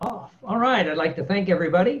off. All right, I'd like to thank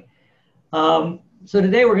everybody. So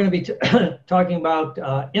today we're going to be talking about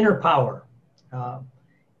inner power.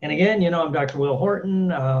 And again, I'm Dr. Will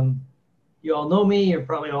Horton. You all know me. You're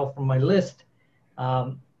probably all from my list.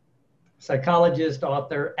 Psychologist,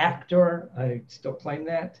 author, actor. I still claim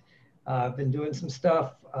that. I've been doing some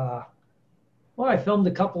stuff. Well, I filmed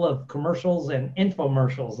a couple of commercials and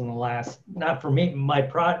infomercials in the last, not for me,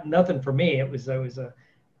 nothing for me. I was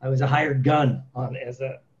a hired gun on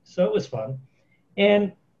so it was fun.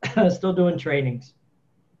 And still doing trainings.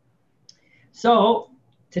 So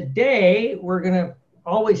today we're going to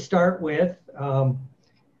always start with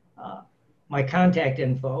my contact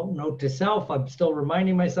info. Note to self, I'm still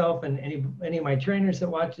reminding myself and any of my trainers that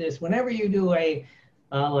watch this, whenever you do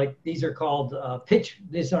like these are called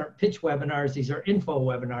these aren't pitch webinars, these are info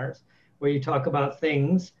webinars where you talk about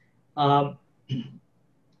things and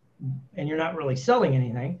you're not really selling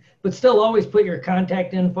anything, but still always put your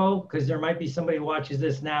contact info, because there might be somebody who watches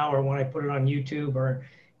this now or when I put it on YouTube or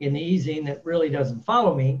in the e-zine that really doesn't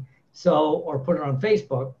follow me, or put it on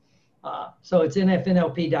Facebook. So it's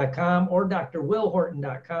nfnlp.com or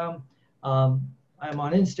drwillhorton.com. I'm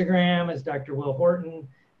on Instagram as Dr. Will Horton.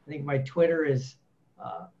 I think my Twitter is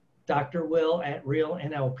Dr. Will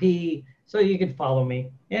 @RealNLP. So you can follow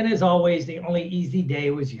me. And as always, the only easy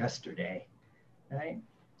day was yesterday, right?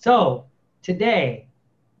 So today,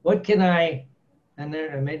 what can I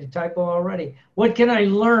made a typo already. What can I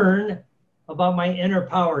learn about my inner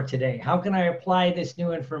power today? How can I apply this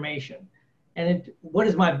new information? And what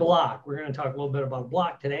is my block? We're going to talk a little bit about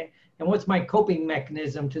block today. And what's my coping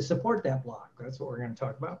mechanism to support that block? That's what we're going to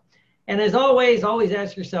talk about. And as always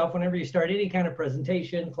ask yourself whenever you start any kind of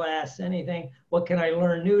presentation, class, anything, what can I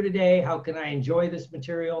learn new today? How can I enjoy this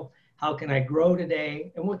material? How can I grow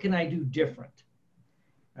today? And what can I do different?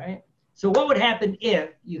 Right? So what would happen if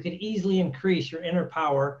you could easily increase your inner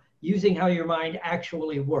power using how your mind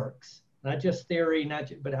actually works? Not just theory,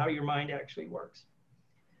 but how your mind actually works.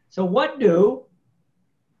 So what do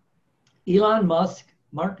Elon Musk,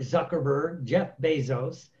 Mark Zuckerberg, Jeff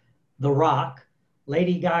Bezos, The Rock,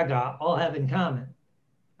 Lady Gaga all have in common?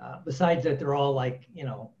 Besides that they're all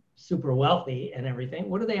super wealthy and everything,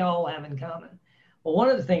 what do they all have in common? Well, one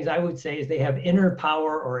of the things I would say is they have inner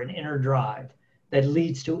power or an inner drive that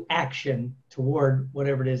leads to action toward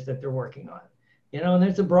whatever it is that they're working on. And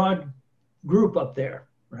there's a broad group up there,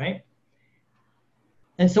 right?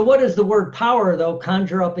 And so what does the word power, though,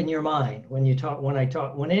 conjure up in your mind when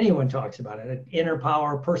anyone talks about it? Inner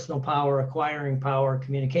power, personal power, acquiring power,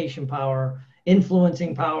 communication power,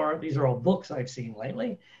 influencing power. These are all books I've seen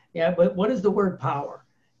lately. Yeah, but what is the word power,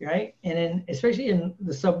 right? And especially in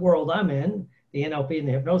the subworld I'm in, the NLP and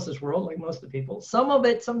the hypnosis world, like most of the people, some of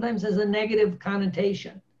it sometimes has a negative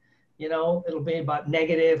connotation. It'll be about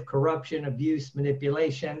negative, corruption, abuse,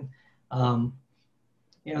 manipulation.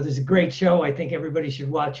 There's a great show I think everybody should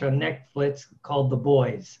watch on Netflix called The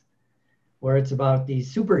Boys, where it's about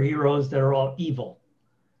these superheroes that are all evil,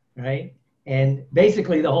 right? And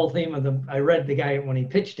basically the whole theme of I read the guy when he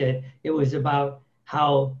pitched it, it was about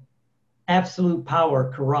how absolute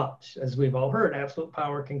power corrupts. As we've all heard, absolute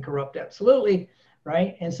power can corrupt absolutely,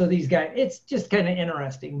 right? And so these guys, it's just kind of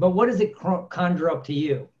interesting. But what does it conjure up to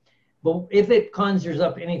you? But if it conjures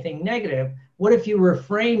up anything negative, what if you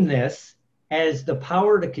reframe this as the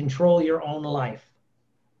power to control your own life,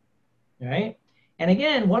 right? And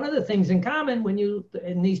again, one of the things in common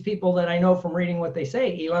and these people that I know from reading what they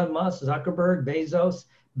say, Elon Musk, Zuckerberg, Bezos,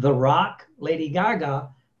 The Rock, Lady Gaga,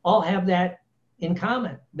 all have that in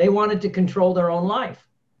common. They wanted to control their own life,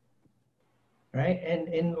 right?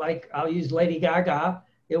 And I'll use Lady Gaga,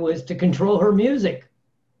 it was to control her music.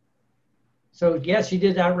 So yes, she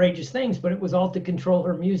did outrageous things, but it was all to control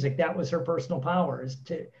her music. That was her personal power.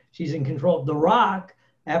 She's in control. The Rock,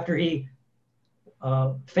 after he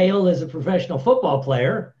failed as a professional football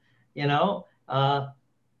player,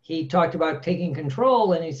 he talked about taking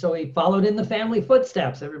control, and so he followed in the family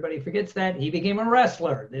footsteps. Everybody forgets that. He became a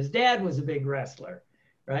wrestler. His dad was a big wrestler,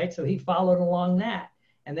 right? So he followed along that.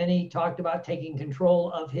 And then he talked about taking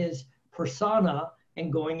control of his persona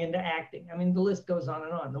and going into acting. I mean, the list goes on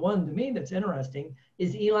and on. The one to me that's interesting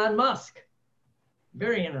is Elon Musk.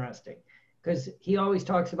 Very interesting, because he always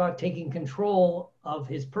talks about taking control of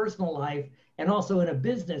his personal life and also in a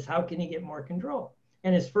business, how can he get more control?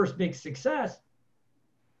 And his first big success,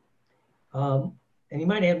 and he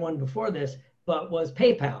might have had one before this, but was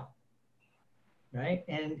PayPal, right?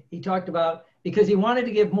 And he talked about, because he wanted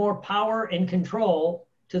to give more power and control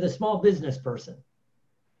to the small business person,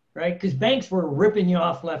 right? Because banks were ripping you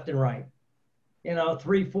off left and right.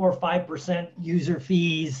 3, 4, 5% user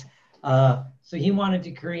fees. So he wanted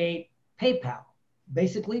to create PayPal,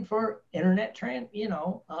 basically for internet,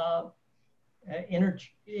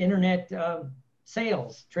 internet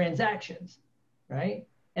sales, transactions, right?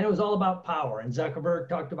 And it was all about power. And Zuckerberg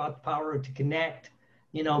talked about the power to connect.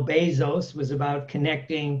 Bezos was about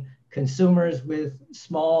connecting consumers with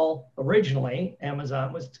originally,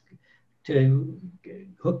 Amazon was to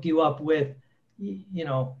hook you up with,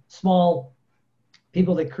 small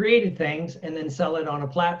people that created things and then sell it on a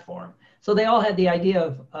platform. So they all had the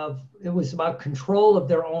idea of it was about control of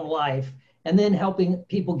their own life and then helping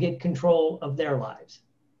people get control of their lives.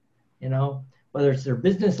 Whether it's their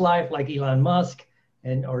business life like Elon Musk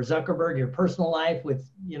or Zuckerberg, your personal life with,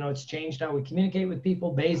 it's changed how we communicate with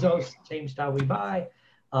people. Bezos changed how we buy.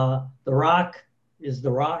 The Rock is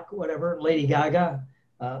The Rock, whatever, Lady Gaga,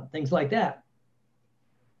 things like that.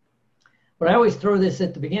 But I always throw this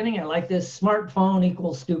at the beginning. I like this: smartphone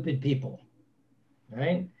equals stupid people,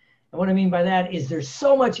 right? And what I mean by that is there's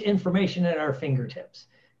so much information at our fingertips,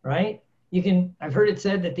 right? I've heard it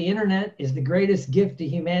said that the internet is the greatest gift to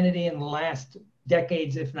humanity in the last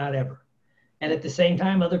decades, if not ever. And at the same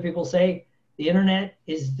time, other people say the internet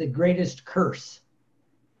is the greatest curse,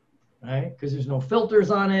 right? Because there's no filters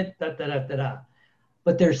on it,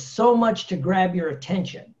 But there's so much to grab your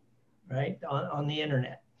attention, right, on the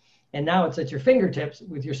internet. And now it's at your fingertips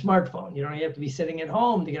with your smartphone. You don't have to be sitting at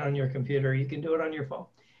home to get on your computer. You can do it on your phone.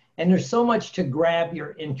 And there's so much to grab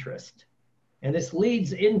your interest. And this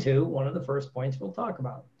leads into one of the first points we'll talk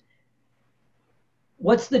about.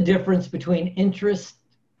 What's the difference between interest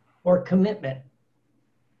or commitment,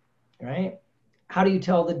 right? How do you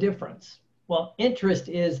tell the difference? Well, interest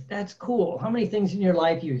is, that's cool. How many things in your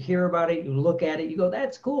life you hear about it, you look at it, you go,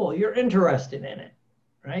 that's cool. You're interested in it,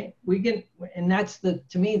 right? And that's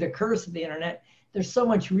to me, the curse of the internet. There's so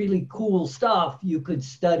much really cool stuff you could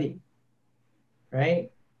study,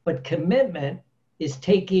 right? But commitment is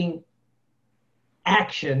taking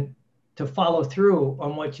action to follow through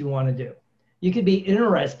on what you want to do. You could be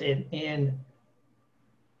interested in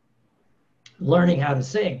learning how to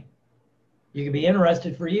sing. You could be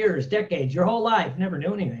interested for years, decades, your whole life, never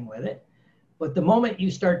do anything with it. But the moment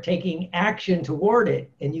you start taking action toward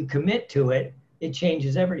it and you commit to it, it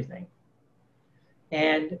changes everything.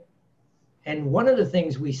 And one of the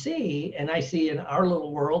things we see, and I see in our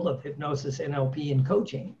little world of hypnosis, NLP, and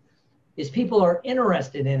coaching, is people are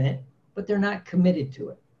interested in it, but they're not committed to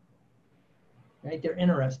it, right? They're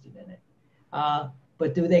interested in it.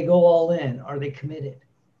 But do they go all in? Are they committed,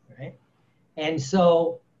 right? And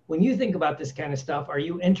so when you think about this kind of stuff, are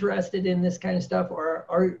you interested in this kind of stuff?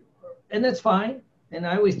 And that's fine. And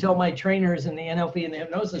I always tell my trainers in the NLP and the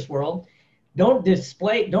hypnosis world, don't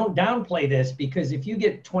downplay this, because if you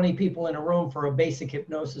get 20 people in a room for a basic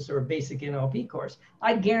hypnosis or a basic NLP course,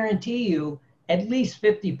 I guarantee you at least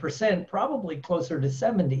 50%, probably closer to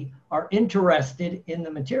 70, are interested in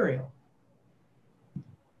the material.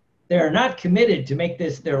 They're not committed to make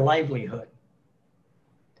this their livelihood,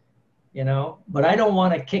 but I don't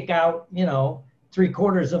want to kick out,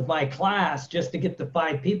 3/4 of my class just to get the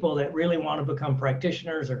 5 people that really want to become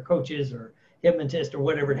practitioners or coaches or hypnotists or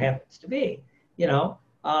whatever it happens to be,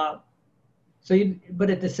 but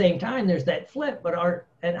at the same time, there's that flip,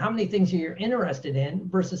 and how many things are you interested in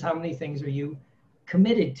versus how many things are you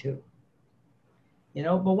committed to,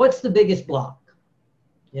 but what's the biggest block,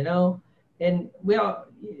 and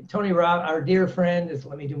Tony Robbins, our dear friend,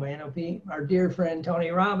 let me do my NLP, our dear friend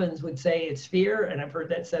Tony Robbins would say it's fear, and I've heard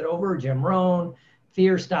that said over. Jim Rohn,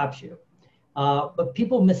 fear stops you. But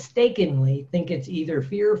people mistakenly think it's either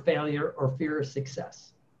fear of failure or fear of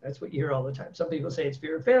success. That's what you hear all the time. Some people say it's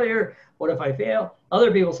fear of failure. What if I fail?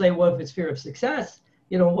 Other people say, well, if it's fear of success,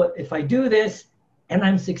 what if I do this and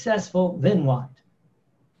I'm successful, then what?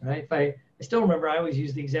 Right? I still remember, I always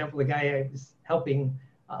use the example, the guy I was helping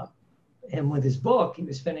him with his book. He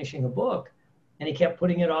was finishing a book and he kept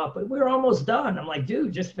putting it off, but we were almost done. I'm like,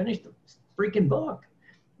 dude, just finish the freaking book,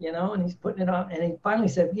 and he's putting it off. And he finally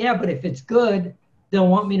said, yeah, but if it's good, they'll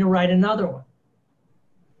want me to write another one.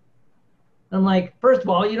 I'm like, first of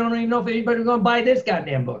all, you don't even know if anybody's going to buy this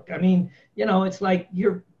goddamn book. I mean, it's like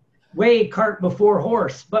you're way cart before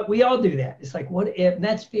horse, but we all do that. It's like, what if? And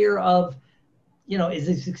that's fear of, is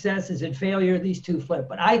it success? Is it failure? These two flip.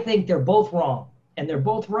 But I think they're both wrong. And they're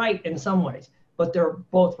both right in some ways, but they're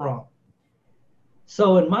both wrong.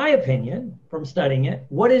 So in my opinion, from studying it,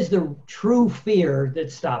 what is the true fear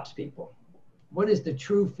that stops people? What is the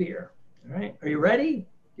true fear? All right. Are you ready?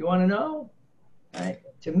 You want to know? All right.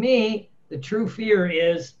 To me, the true fear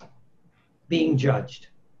is being judged.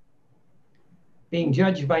 Being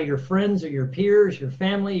judged by your friends or your peers, your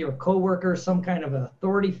family, your coworkers, some kind of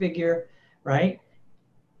authority figure, right?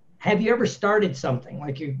 have you ever started something?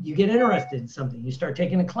 Like you get interested in something, you start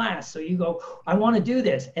taking a class. So you go, I want to do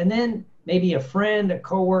this. And then maybe a friend, a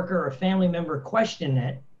coworker, or a family member questioned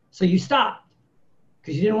it. So you stopped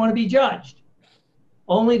because you didn't want to be judged,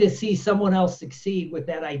 only to see someone else succeed with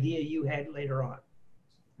that idea you had later on,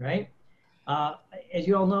 right? As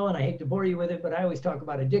you all know, and I hate to bore you with it, but I always talk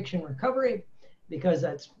about addiction recovery because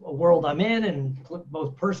that's a world I'm in, and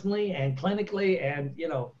both personally and clinically and, you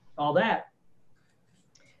know, all that.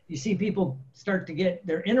 You see people start to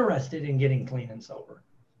they're interested in getting clean and sober.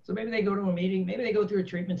 So maybe they go to a meeting, maybe they go through a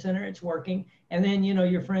treatment center, it's working. And then, you know,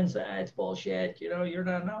 your friends say, it's bullshit, you know, you're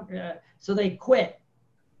not, no. So they quit,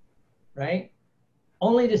 right?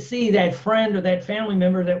 Only to see that friend or that family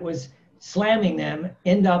member that was slamming them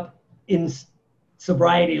end up in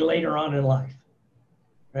sobriety later on in life,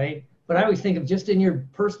 right? But I always think of just in your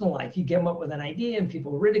personal life, you come up with an idea and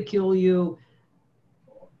people ridicule you.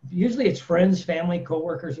 Usually it's friends, family,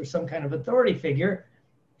 coworkers, or some kind of authority figure.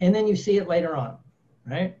 And then you see it later on,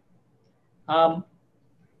 right?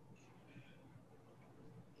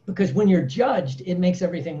 Because when you're judged, it makes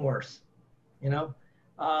everything worse, you know?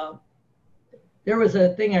 There was a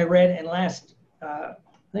thing I read in last, I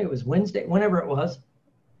think it was Wednesday, whenever it was.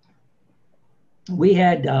 We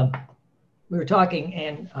were talking,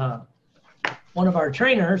 and one of our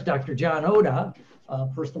trainers, Dr. John Oda,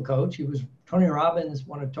 personal coach, he was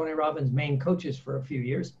one of Tony Robbins' main coaches for a few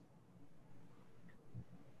years.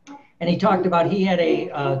 And he talked about he had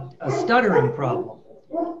a stuttering problem.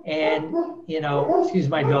 And, you know, excuse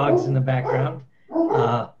my dogs in the background,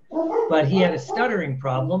 but he had a stuttering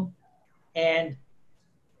problem. And,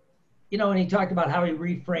 you know, and he talked about how he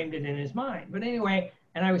reframed it in his mind. But anyway,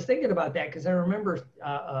 and I was thinking about that because I remember,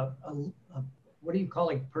 what do you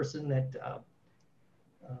call a person that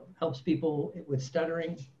helps people with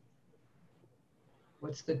stuttering?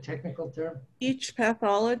 What's the technical term? Speech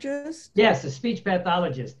pathologist? Yes, a speech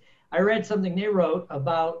pathologist. I read something they wrote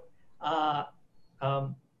about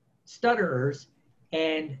stutterers,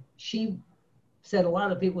 and she said a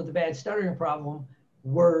lot of people with a bad stuttering problem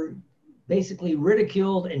were basically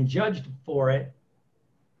ridiculed and judged for it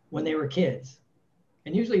when they were kids,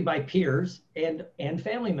 and usually by peers and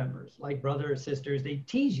family members, like brothers or sisters. They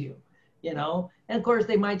tease you, you know, and of course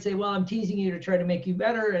they might say, well, I'm teasing you to try to make you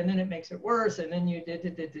better, and then it makes it worse, and then you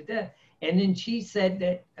did. And then she said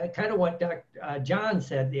that kind of what Dr. John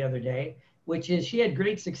said the other day, which is she had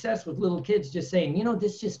great success with little kids just saying, you know,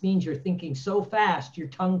 this just means you're thinking so fast your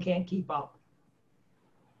tongue can't keep up.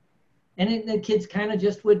 And the kids kind of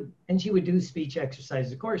just would, and she would do speech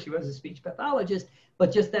exercises. Of course, she was a speech pathologist,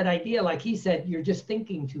 but just that idea, like he said, you're just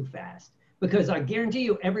thinking too fast. Because I guarantee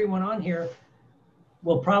you, everyone on here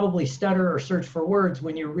will probably stutter or search for words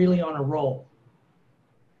when you're really on a roll,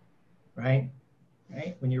 right?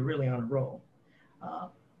 Right? When you're really on a roll.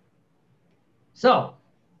 So,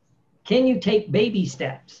 can you take baby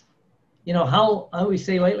steps? You know, how I always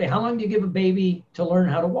say lately, how long do you give a baby to learn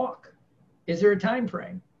how to walk? Is there a time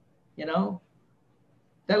frame? You know,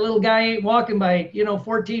 that little guy ain't walking by, you know,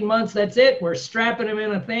 14 months, that's it. We're strapping him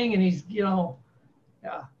in a thing and he's, you know,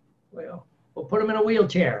 yeah, well, we'll put him in a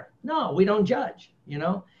wheelchair. No, we don't judge, you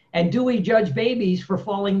know. And do we judge babies for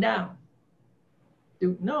falling down?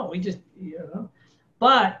 No, we just, you know.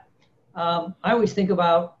 But I always think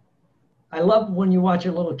about, I love when you watch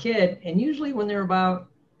a little kid, and usually when they're about,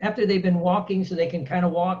 after they've been walking so they can kind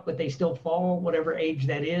of walk, but they still fall, whatever age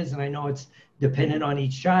that is. And I know it's dependent on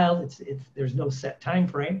each child. There's no set time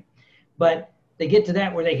frame, but they get to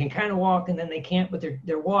that where they can kind of walk and then they can't, but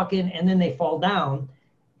they're walking and then they fall down.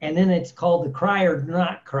 And then it's called the cry or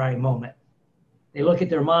not cry moment. They look at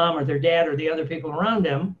their mom or their dad or the other people around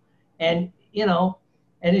them, and, you know,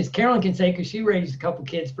 and as Carolyn can say, because she raised a couple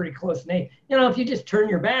kids pretty close in age, you know, if you just turn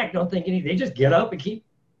your back, don't think anything, they just get up and keep,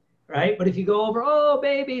 right? But if you go over, oh,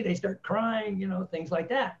 baby, they start crying, you know, things like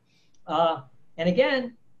that. And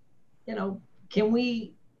again, you know, can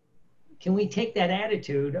we take that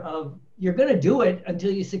attitude of you're going to do it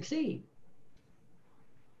until you succeed?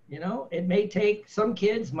 You know, it may take some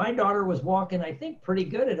kids. My daughter was walking, I think, pretty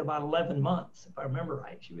good at about 11 months, if I remember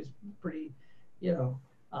right. She was pretty, you know,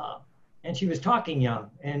 and she was talking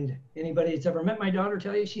young. And anybody that's ever met my daughter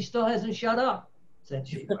tell you she still hasn't shut up since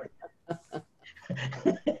she learned.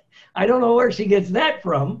 I don't know where she gets that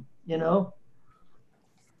from, you know,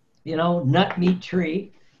 nut meat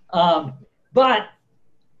tree. But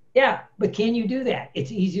yeah, but can you do that?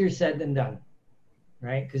 It's easier said than done,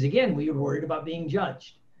 right? Because again, we are worried about being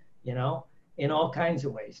judged, you know, in all kinds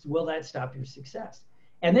of ways. Will that stop your success?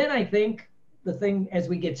 And then I think the thing as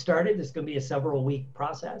we get started, this is going to be a several week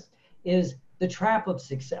process, is the trap of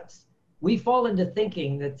success. We fall into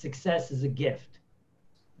thinking that success is a gift,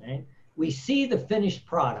 right? We see the finished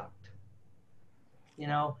product. You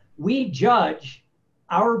know, we judge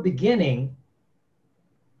our beginning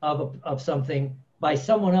of something by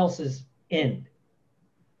someone else's end.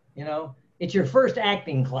 You know, it's your first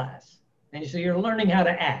acting class. And so you're learning how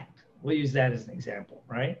to act. We'll use that as an example,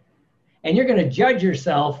 right? And you're going to judge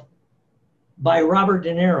yourself by Robert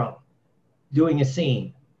De Niro doing a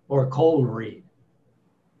scene or a cold read,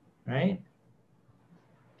 right?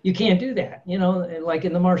 You can't do that, you know, like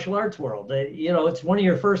in the martial arts world. You know, it's one of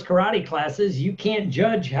your first karate classes. You can't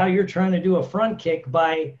judge how you're trying to do a front kick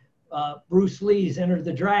by Bruce Lee's Enter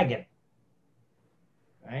the Dragon,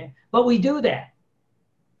 right? But we do that.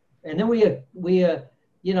 And then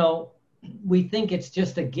you know, we think it's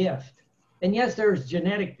just a gift. And yes, there's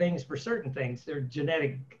genetic things for certain things. There are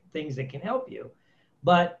genetic things that can help you.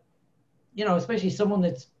 But, you know, especially someone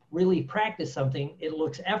that's really practiced something, it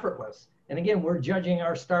looks effortless. And again, we're judging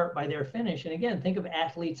our start by their finish. And again, think of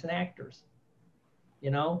athletes and actors. You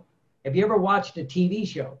know, have you ever watched a TV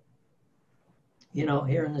show, you know,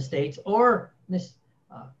 here in the States, or Miss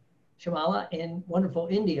Shamala in wonderful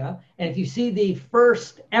India? And if you see the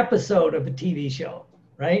first episode of a TV show,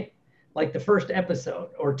 right? Like the first episode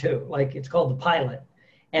or two, like it's called the pilot.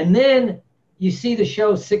 And then you see the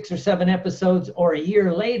show 6 or 7 episodes or a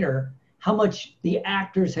year later, how much the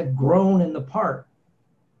actors have grown in the part.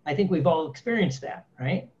 I think we've all experienced that,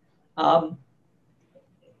 right?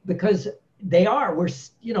 Because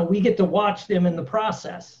you know, we get to watch them in the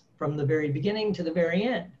process from the very beginning to the very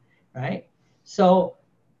end, right? So,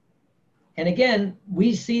 and again,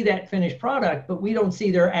 we see that finished product, but we don't see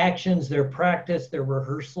their actions, their practice, their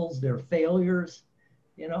rehearsals, their failures.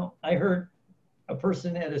 You know, I heard a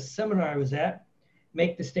person at a seminar I was at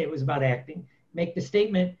make the statement, it was about acting, make the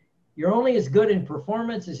statement, you're only as good in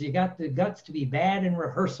performance as you got the guts to be bad in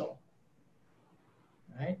rehearsal,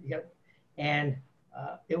 right?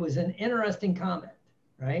 It was an interesting comment,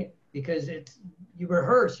 right? Because you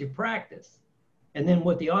rehearse, you practice. And then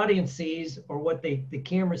what the audience sees or what the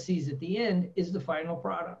camera sees at the end is the final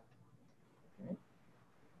product. Okay?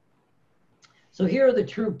 So here are the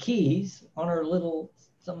true keys on our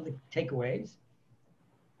some of the takeaways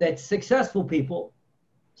that successful people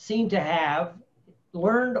seem to have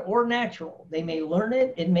learned or natural. They may learn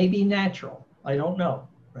it, it may be natural. I don't know,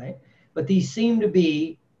 right? But these seem to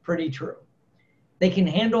be pretty true. They can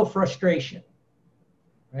handle frustration,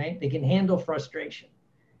 right? They can handle frustration.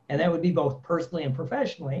 And that would be both personally and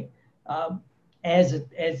professionally as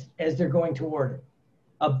they're going toward it.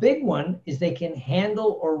 A big one is they can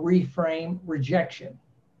handle or reframe rejection,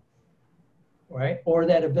 right? Or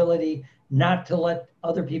that ability not to let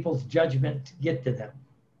other people's judgment get to them.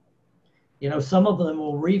 You know, some of them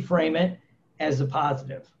will reframe it as a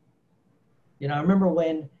positive. You know, I remember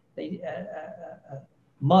when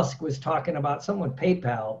Musk was talking about someone,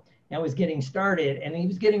 PayPal, and was getting started, and he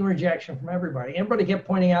was getting rejection from everybody. Everybody kept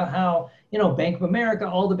pointing out how, you know, Bank of America,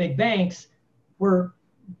 all the big banks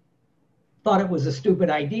thought it was a stupid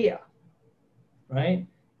idea, right?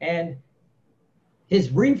 And his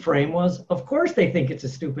reframe was, of course they think it's a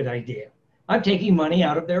stupid idea. I'm taking money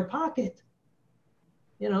out of their pocket.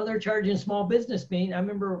 You know, they're charging small business fee. I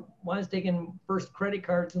remember when I was taking first credit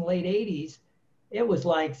cards in the late 80s, it was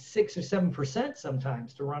like 6 or 7%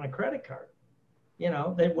 sometimes to run a credit card. You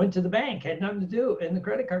know, they went to the bank, had nothing to do in the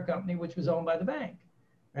credit card company, which was owned by the bank,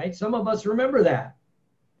 right? Some of us remember that,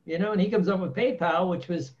 you know, and he comes up with PayPal, which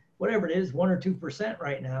was whatever it is, 1 or 2%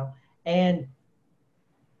 right now. And,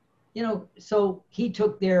 you know, so he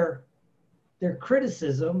took their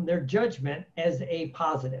criticism, their judgment as a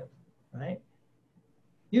positive, right?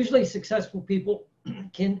 Usually successful people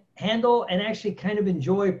can handle and actually kind of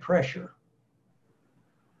enjoy pressure,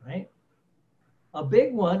 right? A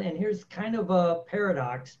big one, and here's kind of a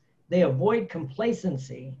paradox, they avoid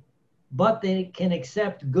complacency, but they can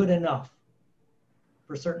accept good enough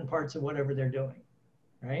for certain parts of whatever they're doing,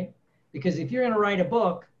 right? Because if you're going to write a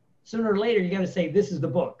book, sooner or later, you got to say, this is the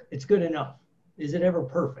book. It's good enough. Is it ever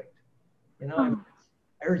perfect? You know,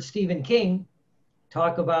 I heard Stephen King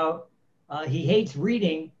talk about he hates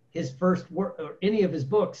reading his first work or any of his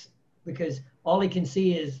books because all he can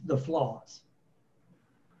see is the flaws,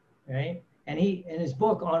 right? And in his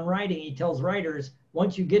book on writing, he tells writers,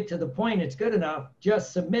 once you get to the point it's good enough,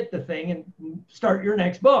 just submit the thing and start your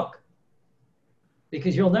next book.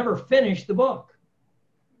 Because you'll never finish the book.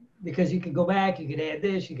 Because you could go back, you could add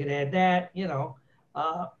this, you could add that, you know.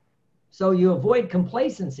 So you avoid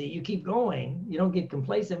complacency. You keep going. You don't get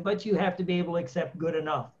complacent, but you have to be able to accept good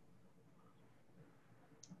enough.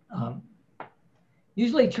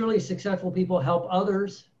 Usually truly successful people help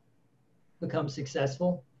others become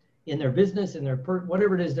successful in their business, in their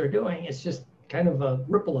whatever it is they're doing. It's just kind of a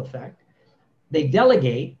ripple effect. They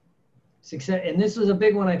delegate success. And this is a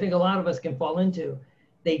big one I think a lot of us can fall into.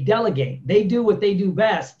 They delegate. They do what they do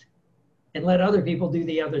best and let other people do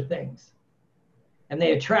the other things. And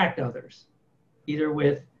they attract others, either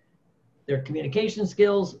with their communication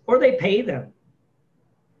skills or they pay them.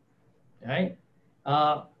 Right?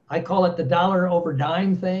 I call it the dollar over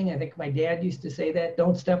dime thing. I think my dad used to say that.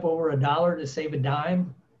 Don't step over a dollar to save a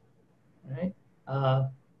dime. Right?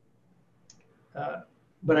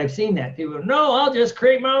 But I've seen that. People go, no, I'll just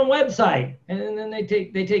create my own website. And then they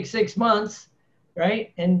take 6 months,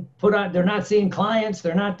 right? And put on, they're not seeing clients,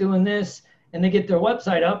 they're not doing this, and they get their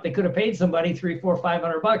website up. They could have paid somebody $300, $400,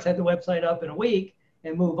 $500, had the website up in a week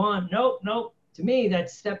and move on. Nope. To me,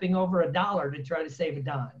 that's stepping over a dollar to try to save a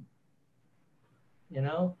dime. You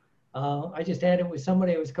know, I just had it with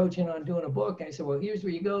somebody I was coaching on doing a book. I said, well, here's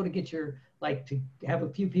where you go to get your, like, to have a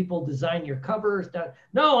few people design your covers.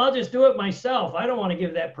 No, I'll just do it myself. I don't want to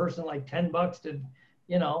give that person like $10 to,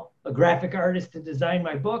 you know, a graphic artist to design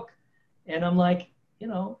my book. And I'm like, you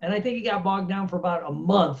know, and I think he got bogged down for about a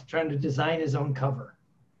month trying to design his own cover.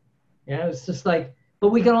 Yeah, it's just like,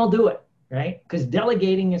 but we can all do it, right? Because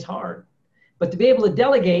delegating is hard. But to be able to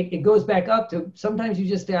delegate, it goes back up to sometimes you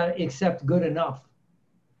just got to accept good enough.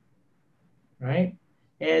 Right?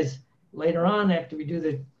 As later on, after we do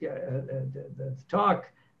the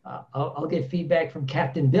talk, I'll get feedback from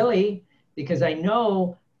Captain Billy, because I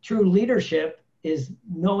know true leadership is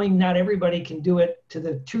knowing not everybody can do it to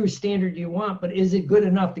the true standard you want, but is it good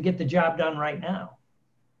enough to get the job done right now?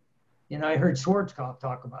 You know, I heard Schwarzkopf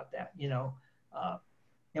talk about that, you know,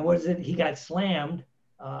 and what is it? He got slammed.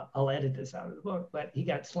 I'll edit this out of the book, but he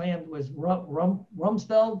got slammed was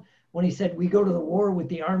Rumsfeld, when he said, we go to the war with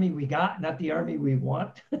the army we got, not the army we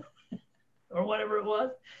want, or whatever it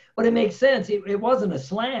was. But it makes sense. It wasn't a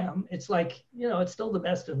slam. It's like, you know, it's still the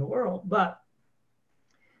best in the world. But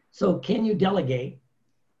so can you delegate?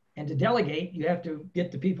 And to delegate, you have to get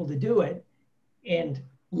the people to do it and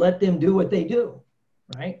let them do what they do,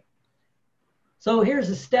 right? So here's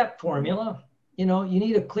a step formula. You know, you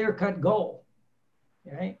need a clear-cut goal.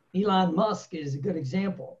 Right? Elon Musk is a good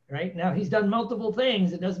example, right? Now he's done multiple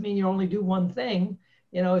things. It doesn't mean you only do one thing.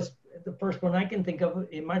 You know, it's the first one I can think of.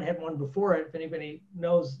 It might have had one before it. If anybody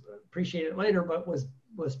knows, appreciate it later, but was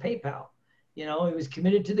PayPal. You know, he was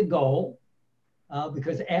committed to the goal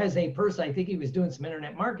because as a person, I think he was doing some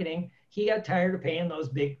internet marketing. He got tired of paying those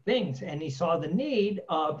big things and he saw the need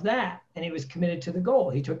of that and he was committed to the goal.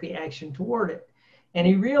 He took the action toward it and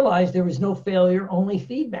he realized there was no failure, only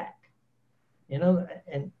feedback. You know,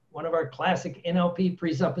 and one of our classic NLP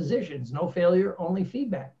presuppositions, no failure, only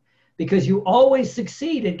feedback. Because you always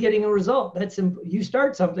succeed at getting a result. You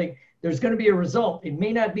start something, there's going to be a result. It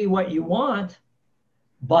may not be what you want,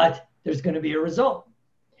 but there's going to be a result.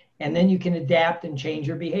 And then you can adapt and change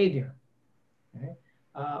your behavior. Okay?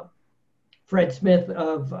 Fred Smith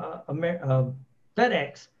of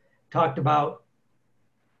FedEx talked about,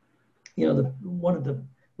 you know,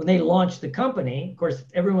 when they launched the company, of course,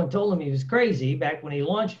 everyone told him he was crazy back when he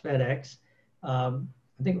launched FedEx. I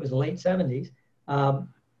think it was the late 70s, or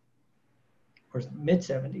mid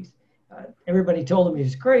 70s. Everybody told him he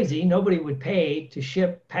was crazy. Nobody would pay to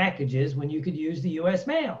ship packages when you could use the US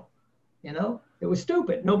mail. You know, it was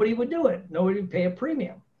stupid. Nobody would do it. Nobody would pay a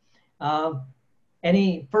premium.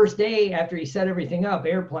 First day after he set everything up,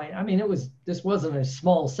 airplane, I mean, this wasn't a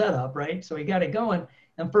small setup, right? So he got it going.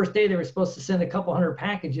 And first day they were supposed to send a couple hundred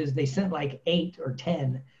packages. They sent like 8 or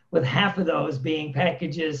 10, with half of those being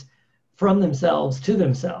packages from themselves to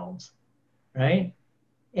themselves, right?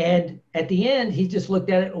 And at the end, he just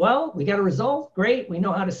looked at it. Well, we got a result. Great. We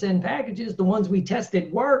know how to send packages. The ones we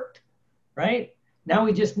tested worked, right? Now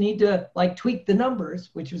we just need to like tweak the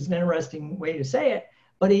numbers, which was an interesting way to say it.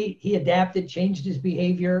 But he adapted, changed his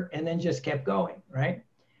behavior, and then just kept going, right?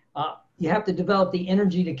 You have to develop the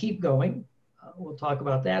energy to keep going. We'll talk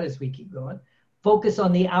about that as we keep going. Focus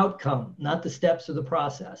on the outcome, not the steps of the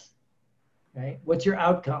process, right? What's your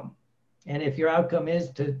outcome? And if your outcome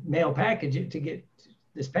is to mail package to get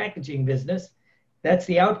this packaging business, that's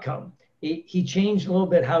the outcome. He changed a little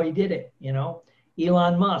bit how he did it, you know.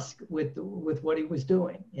 Elon Musk with what he was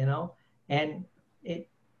doing, you know, and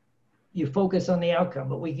you focus on the outcome,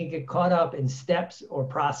 but we can get caught up in steps or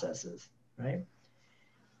processes, right?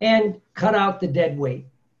 And cut out the dead weight,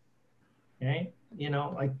 right? You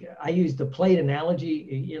know, like I use the plate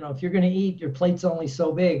analogy. You know, if you're going to eat, your plate's only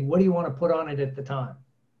so big. What do you want to put on it at the time?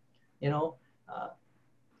 You know,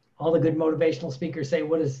 all the good motivational speakers say,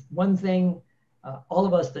 what is one thing, all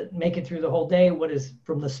of us that make it through the whole day, what is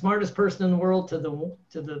from the smartest person in the world to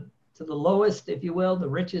the lowest, if you will, the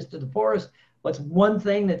richest to the poorest, What's one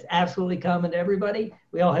thing that's absolutely common to everybody?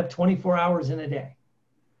 We all have 24 hours in a day,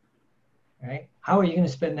 right? How are you going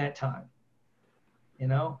to spend that time? You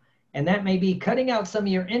know, and that may be cutting out some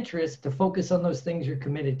of your interests to focus on those things you're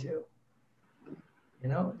committed to. You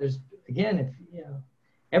know, there's, again, if, you know,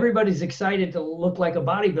 everybody's excited to look like a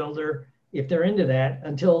bodybuilder if they're into that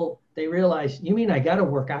until they realize, you mean I got to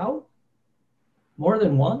work out more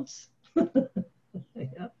than once?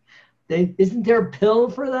 Yeah. Isn't there a pill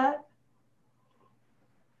for that?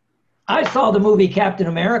 I saw the movie Captain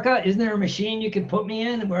America. Isn't there a machine you can put me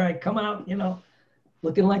in where I come out, you know,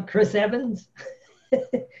 looking like Chris Evans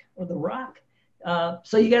or The Rock?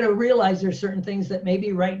 So you got to realize there's certain things that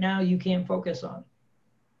maybe right now you can't focus on.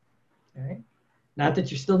 All right. Not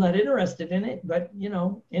that you're still not interested in it, but you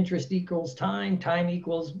know, interest equals time, time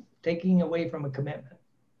equals taking away from a commitment.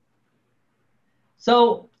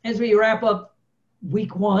 So as we wrap up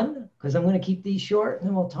week 1, because I'm going to keep these short and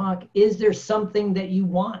then we'll talk, is there something that you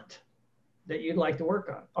want that you'd like to work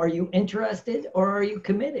on? Are you interested or are you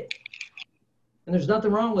committed? And there's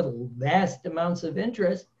nothing wrong with vast amounts of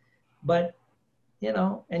interest, but you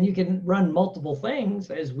know, and you can run multiple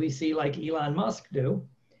things as we see like Elon Musk do,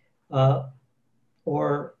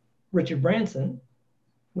 or Richard Branson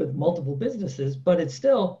with multiple businesses, but it's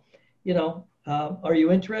still, you know, are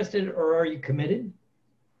you interested or are you committed?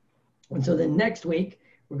 And so then next week,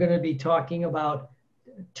 we're going to be talking about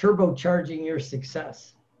turbocharging your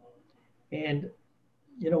success. And,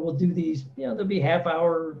 you know, we'll do these, you know, there'll be half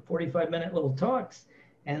hour, 45-minute little talks,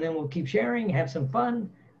 and then we'll keep sharing, have some fun.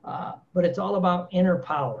 But it's all about inner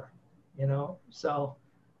power, you know. So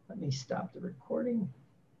let me stop the recording.